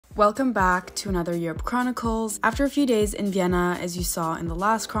Welcome back to another Europe Chronicles. After a few days in Vienna, as you saw in the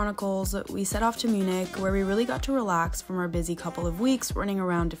last Chronicles, we set off to Munich, where we really got to relax from our busy couple of weeks running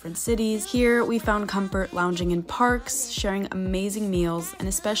around different cities. Here, we found comfort lounging in parks, sharing amazing meals, and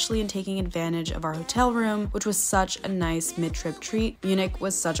especially in taking advantage of our hotel room, which was such a nice mid-trip treat. Munich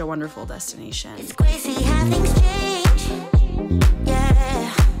was such a wonderful destination. It's crazy how things change.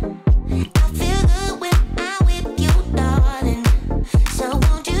 Yeah. I feel good when I'm with you, darling. So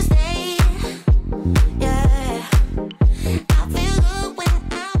won't you stay? Yeah. I feel good when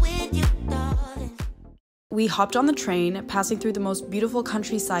I'm with you, darling. We hopped on the train, passing through the most beautiful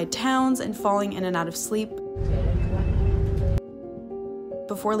countryside towns and falling in and out of sleep.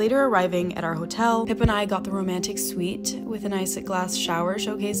 Before later arriving at our hotel, Pip and I got the romantic suite with a nice glass shower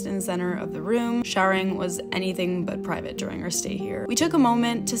showcased in the center of the room. Showering was anything but private during our stay here. We took a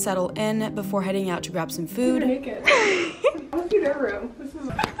moment to settle in before heading out to grab some food. Naked. I want to see their room. This is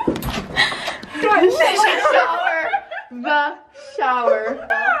The shower.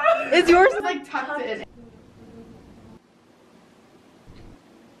 Is yours like tucked in?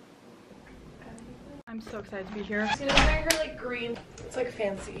 I'm so excited to be here. She's wearing her like green. It's like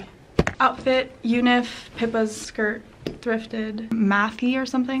fancy. Outfit, Unif, Pippa's skirt, thrifted, mathy or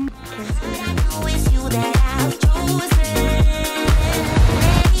something. I know it's you that I've chosen.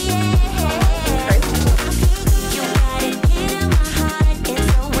 You got it in my heart.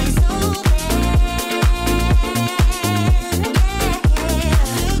 It's always open.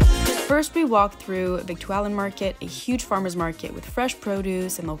 First, we walked through Victualen Market, a huge farmer's market with fresh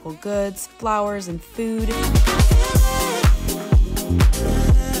produce and local goods, flowers, and food.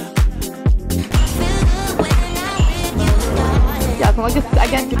 Yeah, like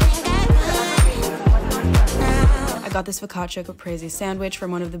again. I got this focaccia caprese sandwich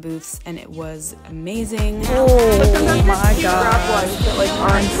from one of the booths, and it was amazing. Oh my god!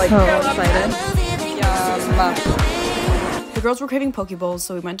 I'm so excited. The girls were craving poke bowls,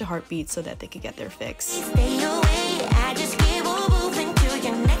 so we went to Heartbeat so that they could get their fix. Stay away. I just keep on moving till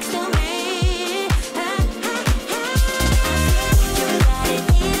you're next to me. You got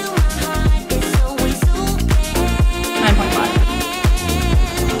it in my heart. It's always open. 9.5.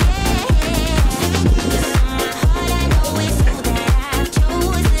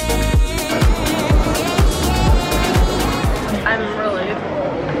 I'm really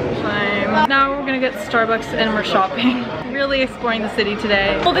Time. Now we're gonna get Starbucks and we're shopping. Really exploring the city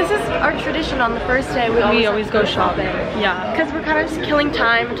today. well. This is our tradition on the first day. We always go shopping. Yeah. Because we're kind of just killing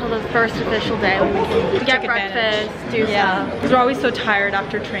time until the first official day when we can get Take breakfast, advantage. do Yeah. stuff. Because we're always so tired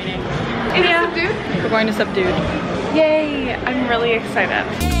after training. Yeah. We're going to Subdued. Yay! I'm really excited.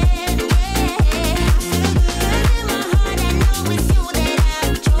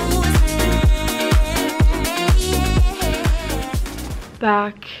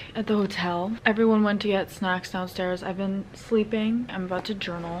 Back at the hotel, everyone went to get snacks downstairs. I've been sleeping. I'm about to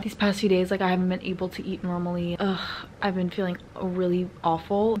journal. These past few days, like, I haven't been able to eat normally. I've been feeling really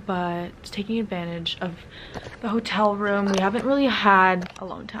awful, but taking advantage of the hotel room. We haven't really had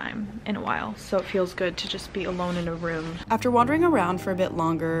alone time in a while, so it feels good to just be alone in a room. After wandering around for a bit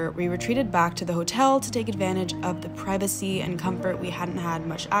longer, we retreated back to the hotel to take advantage of the privacy and comfort we hadn't had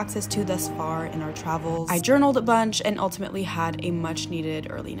much access to thus far in our travels. I journaled a bunch and ultimately had a much needed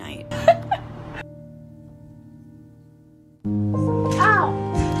early night.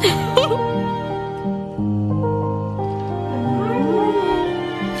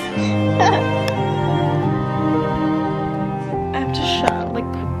 I have to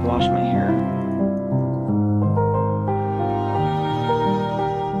wash my hair.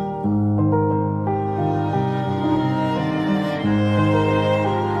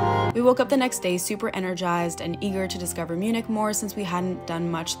 We woke up the next day super energized and eager to discover Munich more since we hadn't done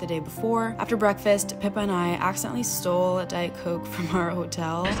much the day before. After breakfast, Pippa and I accidentally stole a Diet Coke from our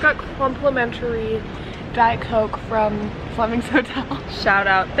hotel. Just got complimentary Diet Coke from Fleming's Hotel. Shout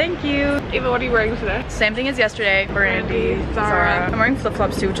out. Thank you. Ava, what are you wearing today? Same thing as yesterday. Brandy, Zara. I'm wearing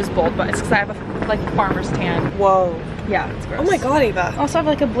flip-flops too, which is bold, but it's because I have a farmer's tan. Whoa. Yeah, it's gross. Oh my god, Ava. I also have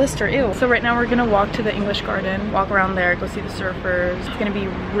like a blister, ew. So right now we're gonna walk to the English Garden, walk around there, go see the surfers. It's gonna be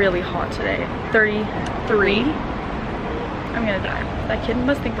really hot today. 33. I'm gonna die. That kid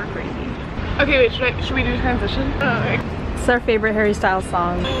must think we're crazy. Okay, wait, should we do transition? It's our favorite Harry Styles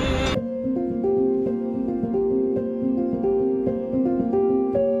song.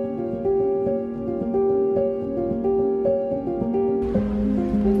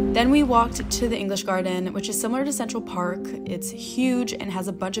 Then we walked to the English Garden, which is similar to Central Park. It's huge and has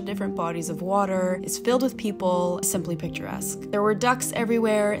a bunch of different bodies of water, is filled with people, simply picturesque. There were ducks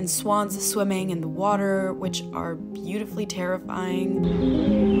everywhere and swans swimming in the water, which are beautifully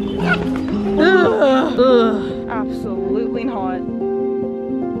terrifying.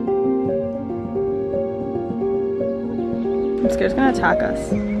 scared it's gonna attack us.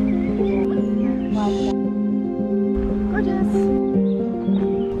 Gorgeous.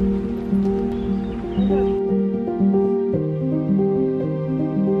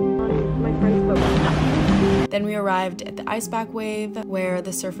 Then we arrived at the iceback wave, where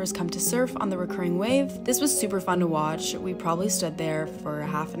the surfers come to surf on the recurring wave. This was super fun to watch. We probably stood there for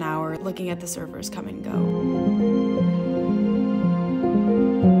half an hour looking at the surfers come and go.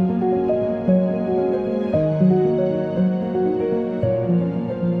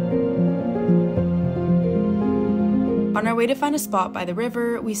 On our way to find a spot by the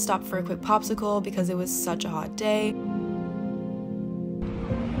river, we stopped for a quick popsicle because it was such a hot day. You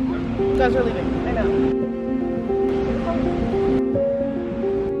guys are leaving. I know.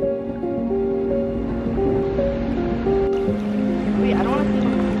 Wait, I don't want to.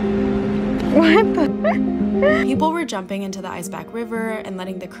 What the? People were jumping into the iceback river and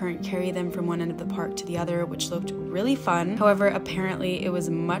letting the current carry them from one end of the park to the other, which looked really fun. However, apparently it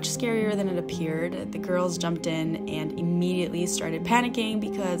was much scarier than it appeared. The girls jumped in and immediately started panicking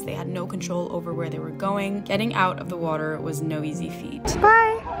because they had no control over where they were going. Getting out of the water was no easy feat.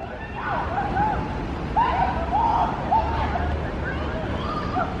 Bye.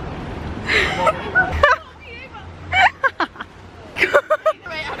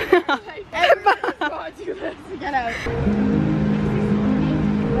 Get out.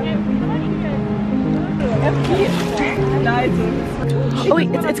 Oh wait,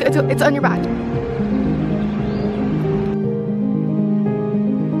 it's on your back.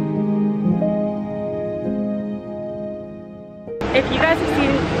 If you guys have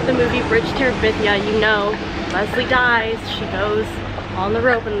seen the movie Bridge to Terabithia, you know Leslie dies, she goes on the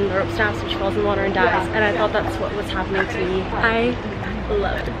rope and the rope snaps and she falls in the water and dies. And I thought that's what was happening to me. I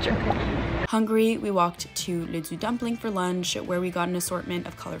loved the journey. Hungry, we walked to Le Zoo Dumpling for lunch, where we got an assortment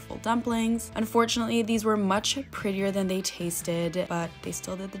of colorful dumplings. Unfortunately, these were much prettier than they tasted, but they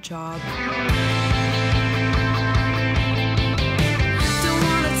still did the job. Don't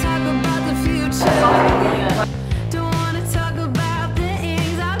wanna talk about the future. Don't wanna talk about the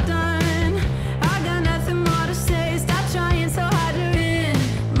things I've done. I got nothing more to say. Stop trying so hard to win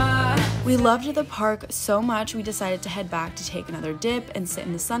my. We loved the park so much, we decided to head back to take another dip and sit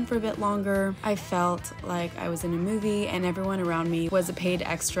in the sun for a bit longer. I felt like I was in a movie and everyone around me was a paid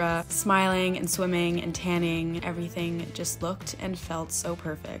extra, smiling and swimming and tanning. Everything just looked and felt so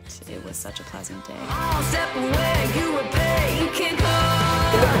perfect. It was such a pleasant day. I'll step away, you repay. You can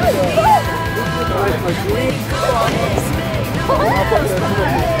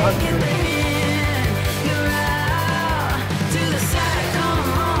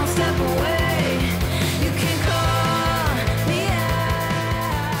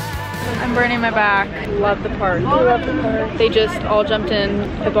I'm burning my back. Love the park. I love the park. They just all jumped in.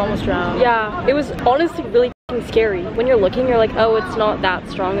 I've almost drowned. Yeah, it was honestly really scary. When you're looking, you're like, oh, it's not that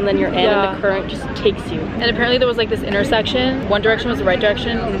strong, and then you're in and the current just takes you. And apparently there was like this intersection. One direction was the right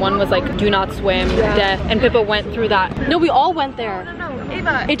direction and one was like do not swim, death. And Pippa went through that. No, we all went there. No,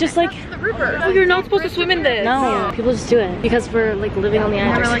 Ava. It just like, The river. Oh, you're not supposed to swim in this. no, people just do it because we're like living on the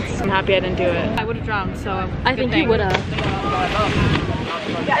edge. I'm happy I didn't do it. I would have drowned, so I think you would have.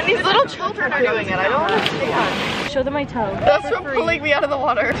 And these little children are doing it. I don't understand. Show them my toe. That's from pulling me out of the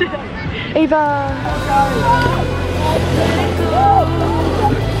water. Ava.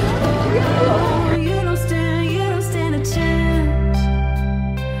 You don't stand a chance.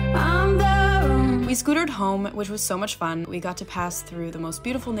 I'm the. We scootered home, which was so much fun. We got to pass through the most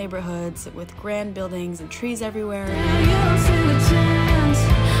beautiful neighborhoods with grand buildings and trees everywhere. You don't stand a chance.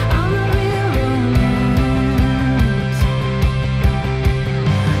 I'm the real romance.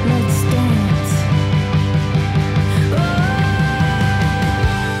 Let's dance.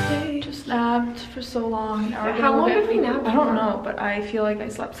 just napped for so long. How long did we nap? I don't know, but I feel like I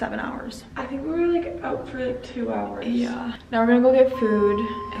slept 7 hours. I think we were like out for like 2 hours. Yeah. Now we're gonna go get food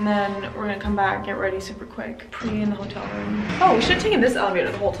and then we're gonna come back, get ready super quick. Pre in the hotel room. Oh, we should have taken this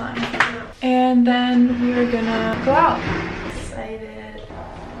elevator the whole time. And then we are gonna go out. Excited.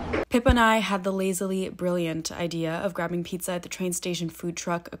 Pippa and I had the lazily brilliant idea of grabbing pizza at the train station food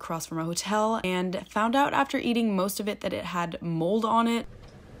truck across from our hotel and found out after eating most of it that it had mold on it.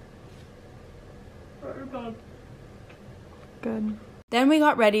 Good. Then we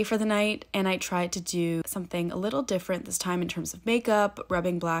got ready for the night and I tried to do something a little different this time in terms of makeup,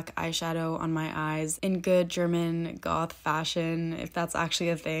 rubbing black eyeshadow on my eyes in good German goth fashion, if that's actually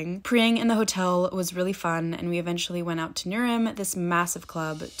a thing. Preying in the hotel was really fun and we eventually went out to Nurem, this massive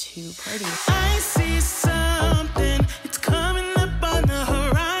club, to party. I see something. It's coming up on the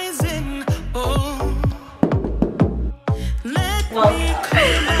horizon. Oh, let me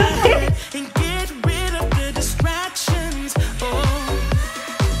clear my head and get rid of the distractions. Oh.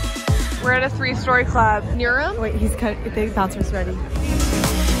 Story Club. Nurum? Wait, he's cut. The bouncer's ready.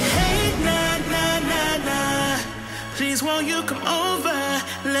 Hey, nah, nah, nah, nah. Please won't you come over?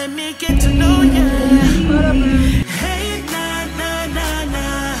 Let me get to know ya. Hey, nah, nah, nah,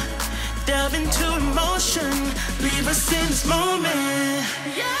 nah. Delve into emotion. Leave us in this moment.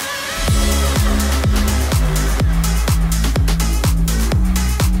 Yeah.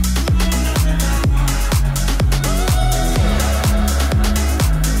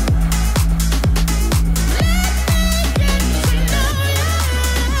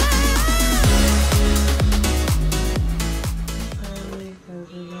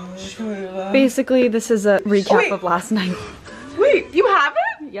 Basically, this is a recap of last night. Wait, you have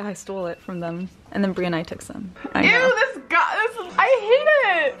it? Yeah, I stole it from them. And then Bria and I took some. I Ew, know. this I hate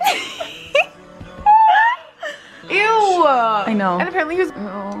it. Ew. I know. And apparently he was,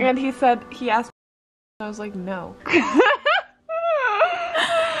 Oh. and he said, he asked, I was like, no. Ew. I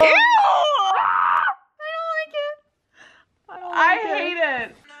don't like it. I hate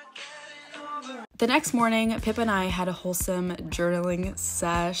it. The next morning, Pip and I had a wholesome journaling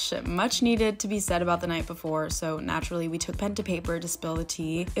sesh, much needed to be said about the night before, so naturally we took pen to paper to spill the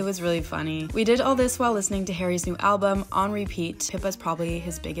tea. It was really funny. We did all this while listening to Harry's new album on repeat. Pippa's probably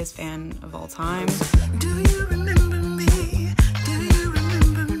his biggest fan of all time. Do you remember me? Do you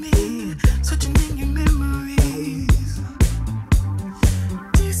remember me? Searching in your memories.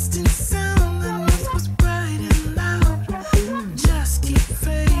 Distant sound that once was bright and loud. Just keep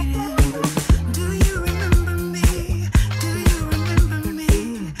fading. Do you remember me? Do you remember me?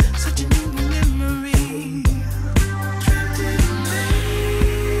 Searching in your memories. Trapped in a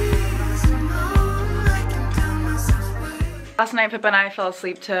maze. No, I can tell myself why. Last night, Pip and I fell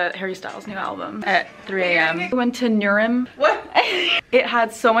asleep to Harry Styles' new album at 3 a.m. We went to Nurum. What? It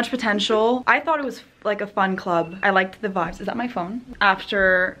had so much potential. I thought it was like a fun club. I liked the vibes. Is that my phone?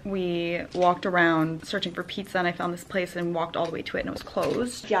 After we walked around searching for pizza and I found this place and walked all the way to it and it was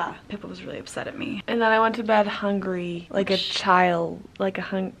closed. Yeah, Pippa was really upset at me. And then I went to bed hungry, like a child, like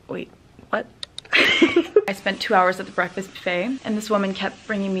a wait, what? I spent 2 hours at the breakfast buffet and this woman kept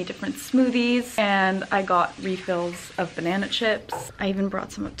bringing me different smoothies and I got refills of banana chips. I even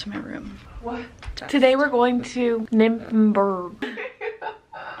brought some up to my room. What? Today we're going to Nymphenburg.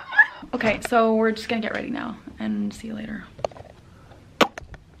 Okay, so we're just gonna get ready now and see you later.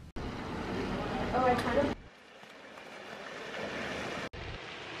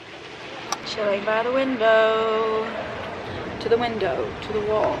 Chilling by the window. To the window, to the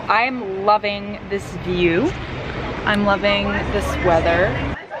wall. I'm loving this view. I'm loving this weather.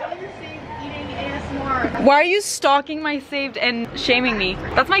 Why are you stalking my saved and shaming me?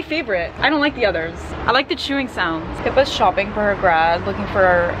 That's my favorite. I don't like the others. I like the chewing sounds. Pippa's shopping for her grad, looking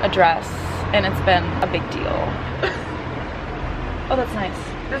for a dress, and it's been a big deal. Oh, that's nice.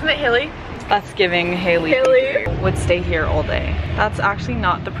 Isn't it Haley? That's giving Haley. Haley. Would stay here all day. That's actually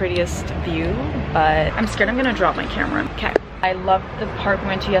not the prettiest view, but I'm scared I'm gonna drop my camera. Okay. I loved the park we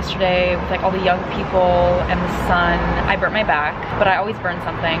went to yesterday with like all the young people and the sun. I burnt my back, but I always burn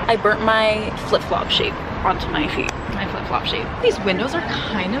something. I burnt my flip-flop shape onto my feet. My flip-flop shape. These windows are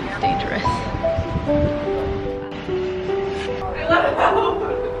kind of dangerous.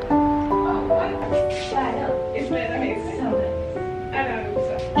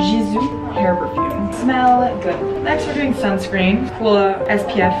 Jesus hair perfume. Smell good. Next we're doing sunscreen. Cool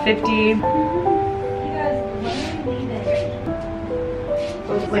SPF 50.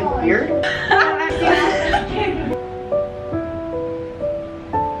 Like weird.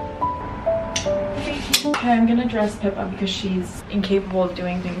 Okay, I'm gonna dress Pippa because she's incapable of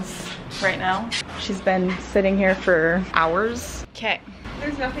doing things right now. She's been sitting here for hours. Okay.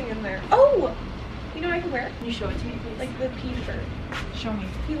 There's nothing in there. Oh! You know what I can wear? Can you show it to me, please? Like the pea shirt. Show me.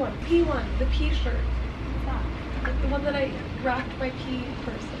 P1, P1, the pea shirt. What's that? Like the one that I racked my pea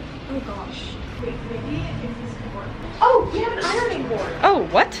person. Oh gosh. Wait, maybe if this could work. Oh, we have an ironing board. Oh,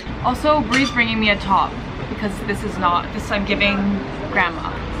 what? Also, Bree's bringing me a top because this is not, this I'm giving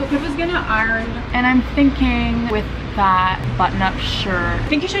grandma. So Pippa's gonna iron, and I'm thinking with that button-up shirt, I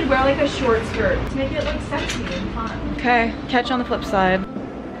think you should wear like a short skirt to make it look sexy and fun. Okay, catch you on the flip side.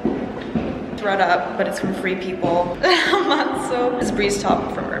 Thread up, but it's from Free People. I'm not so. This is Bree's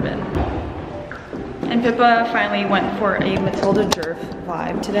top from Urban. And Pippa finally went for a Matilda Jerf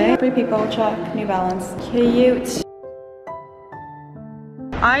vibe today. Free People, check, New Balance. Cute.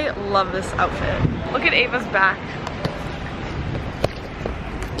 I love this outfit. Look at Ava's back.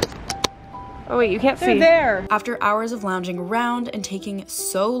 Oh wait, you can't see. They're there. After hours of lounging around and taking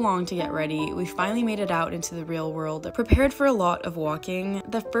so long to get ready, we finally made it out into the real world, prepared for a lot of walking.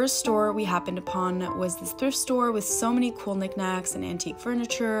 The first store we happened upon was this thrift store with so many cool knickknacks and antique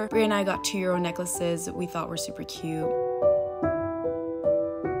furniture. Bria and I got €2 necklaces we thought were super cute.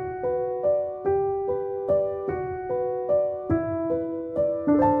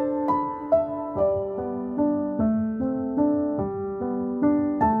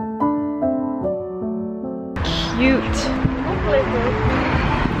 Cute.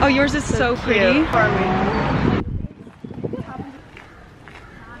 Oh, yours is so pretty.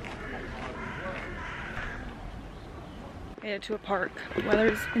 Made it to a park. The weather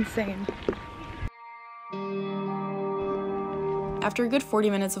is insane. After a good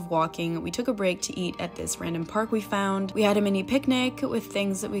 40 minutes of walking, we took a break to eat at this random park we found. We had a mini picnic with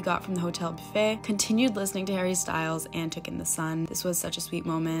things that we got from the hotel buffet, continued listening to Harry Styles, and took in the sun. This was such a sweet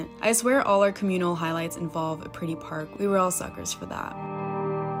moment. I swear all our communal highlights involve a pretty park. We were all suckers for that.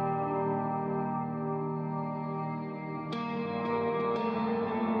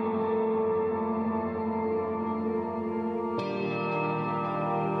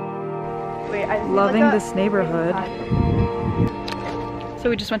 Wait, I Loving this neighborhood. So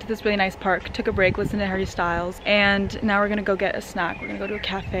we just went to this really nice park, took a break, listened to Harry Styles, and now we're gonna go get a snack. We're gonna go to a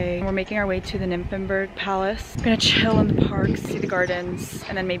cafe, and we're making our way to the Nymphenburg Palace. We're gonna chill in the park, see the gardens,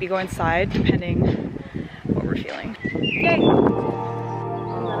 and then maybe go inside, depending what we're feeling. Yay!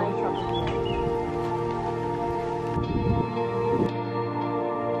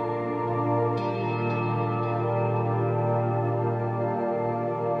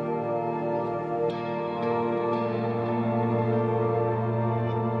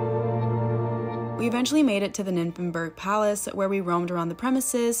 We eventually made it to the Nymphenburg Palace, where we roamed around the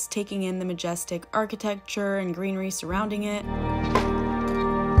premises, taking in the majestic architecture and greenery surrounding it.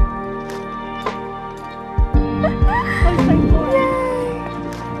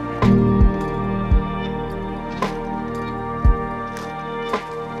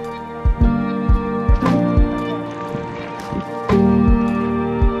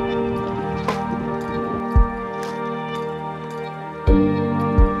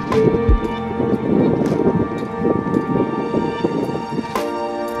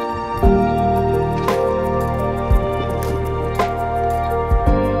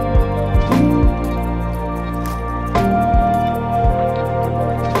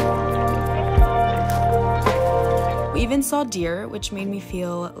 We even saw deer, which made me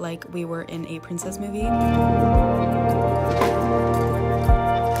feel like we were in a princess movie.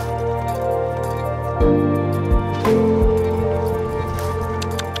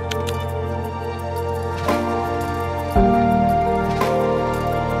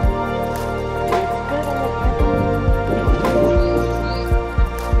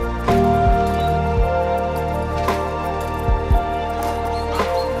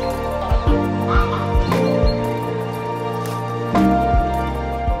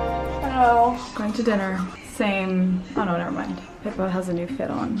 Going to dinner. Same. Oh no, never mind. Pippa has a new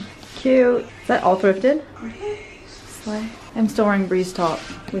fit on. Cute. Is that all thrifted? Slay. I'm still wearing Breeze top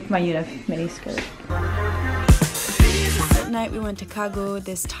with my Unif mini skirt. At night we went to Kago,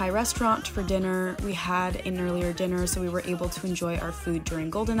 this Thai restaurant, for dinner. We had an earlier dinner, so we were able to enjoy our food during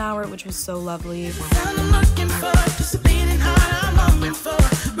golden hour, which was so lovely.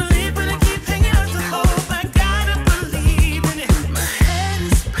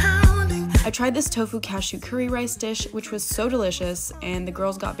 I tried this tofu cashew curry rice dish, which was so delicious, and the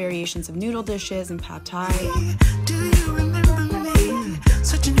girls got variations of noodle dishes and pad thai. Do you remember me?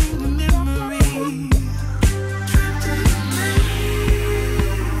 Such a new memory.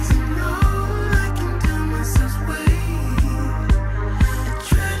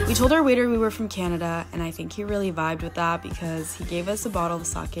 We told our waiter we were from Canada, and I think he really vibed with that because he gave us a bottle of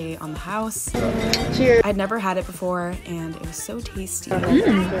sake on the house. Cheers. I'd never had it before, and it was so tasty.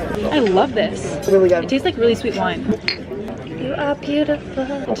 I love this. Really good. It tastes like really sweet wine. You are beautiful.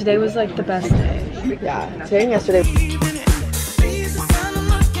 And today was like the best day. Yeah, today and yesterday.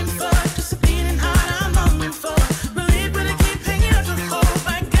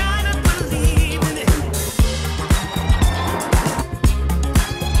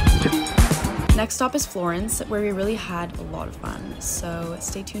 Next stop is Florence, where we really had a lot of fun, so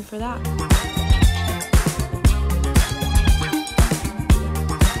stay tuned for that.